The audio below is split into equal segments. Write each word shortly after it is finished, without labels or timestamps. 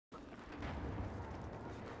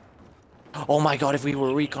Oh my god, if we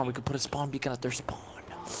were recon, we could put a spawn beacon at their spawn.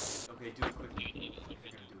 Okay, do it quickly. If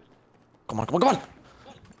you're gonna do it. Come on, come on, come on!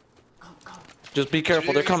 Come. Just be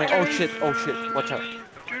careful, they're coming. Oh shit, watch out.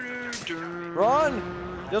 Run!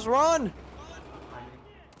 Just run!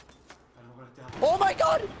 Oh my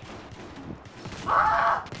god!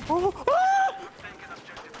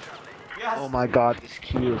 Yes! Oh my god, this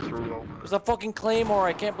queue is real. There's a fucking claymore,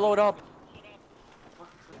 I can't blow it up.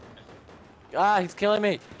 Ah, he's killing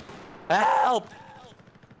me. Help!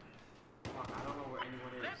 Fuck, I don't know where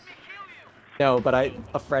anyone is. No, but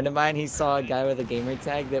a friend of mine, he saw a guy with a gamer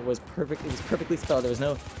tag that was perfectly spelled. There was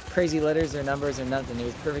no crazy letters or numbers or nothing. It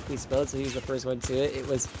was perfectly spelled, so he was the first one to it. It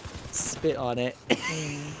was spit on it.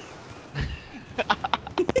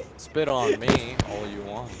 Spit on me, all you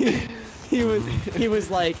want. he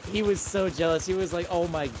was so jealous. He was like, "Oh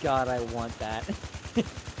my god, I want that." It's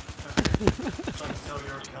like, sell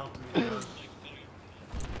your account to me.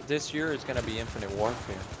 This year is gonna be Infinite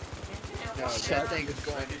Warfare. No, that thing is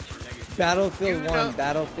going. Battlefield You 1, know-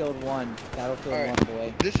 Battlefield 1, Battlefield Alright. 1,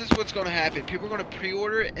 boy. This is what's going to happen. People are going to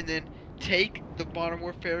pre-order it and then take the Modern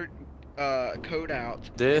Warfare code out.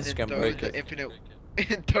 Disc and and then throw break the it. Infinite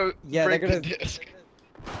and throw, Yeah, break they're the gonna- disc.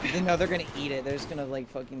 No, they're gonna eat it. They're just gonna like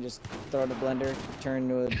fucking just throw it in a blender, turn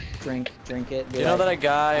into a drink it. be You know like, that a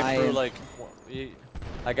guy I threw am- like,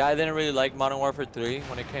 a guy didn't really like Modern Warfare 3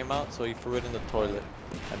 when it came out, so he threw it in the toilet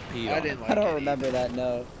and peed I on it. didn't like I don't it remember that.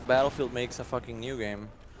 No. Battlefield makes a fucking new game.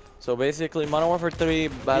 So basically, Modern Warfare 3,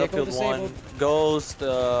 Battlefield 1, disabled. Ghost,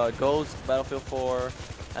 Battlefield 4,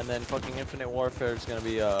 and then fucking Infinite Warfare is gonna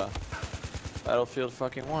be Battlefield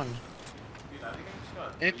fucking 1. Dude, I think I just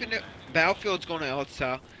got. Infinite Battlefield's going to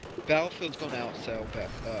outsell. Battlefield's going to outsell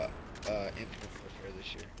Infinite Warfare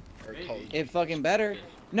this year. Or Maybe. Call of Duty. It fucking better.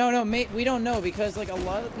 No, mate, we don't know because like a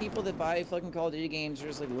lot of the people that buy fucking Call of Duty games are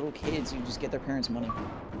just like little kids who just get their parents' money.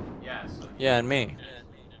 Yeah, so. Yeah, and me.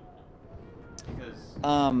 Because.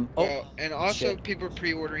 Oh, Well, and also shit. people are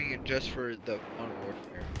pre-ordering it just for the Modern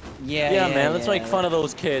Warfare. yeah, Man, let's make fun of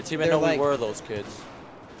those kids, even They're though like- we were those kids.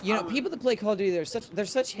 You know, people that play Call of Duty, they're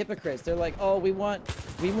such hypocrites. They're like, oh, we want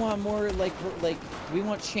more like we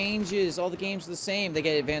want changes. All the games are the same. They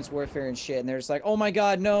get Advanced Warfare and shit, and they're just like, oh my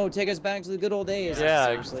god, no, take us back to the good old days. Like, Yeah,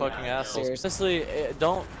 seriously. fucking assholes. Seriously.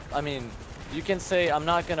 Honestly, I mean, you can say I'm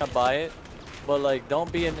not gonna buy it, but like,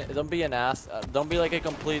 don't be an ass. Don't be like a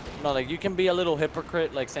complete. No, like you can be a little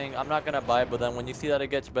hypocrite, like saying I'm not gonna buy it, but then when you see that it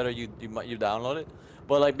gets better, you download it.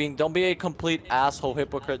 But like don't be a complete asshole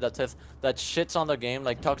hypocrite that shits on the game,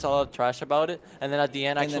 like talks a lot of trash about it, and then at the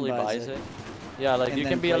end And then actually buys buys it. it. Yeah, like And you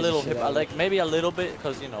then can be a plays the little shit out of like it. maybe a little bit,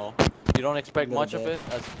 cause you know you don't expect Little much of bit.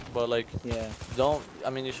 it, but like Yeah. don't. I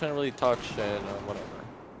mean, you shouldn't really talk shit or whatever.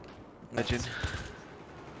 Legend.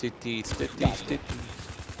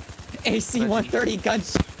 AC 130 gun.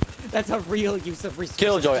 That's a real use of resources.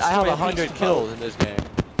 Killjoy, I have Destroy 100 each kills foe. in this game.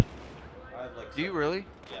 I have like. Do you really?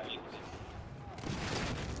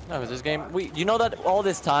 No, this game. You know that all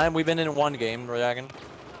this time we've been in one game, Dragon.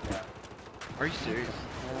 Are you serious?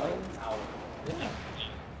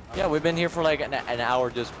 Yeah, we've been here for like an hour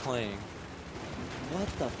just playing. What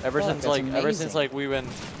the? Ever fuck? since That's ever since amazing. like we've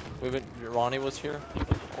been, Ronnie was here.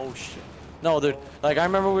 Oh shit. No, dude. Like I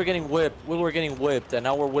remember we were getting whipped. We were getting whipped, and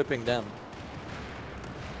now we're whipping them.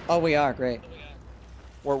 Oh, we are great.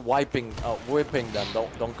 We're whipping them.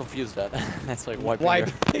 Don't confuse that. That's like wiping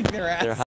Wiping their ass. their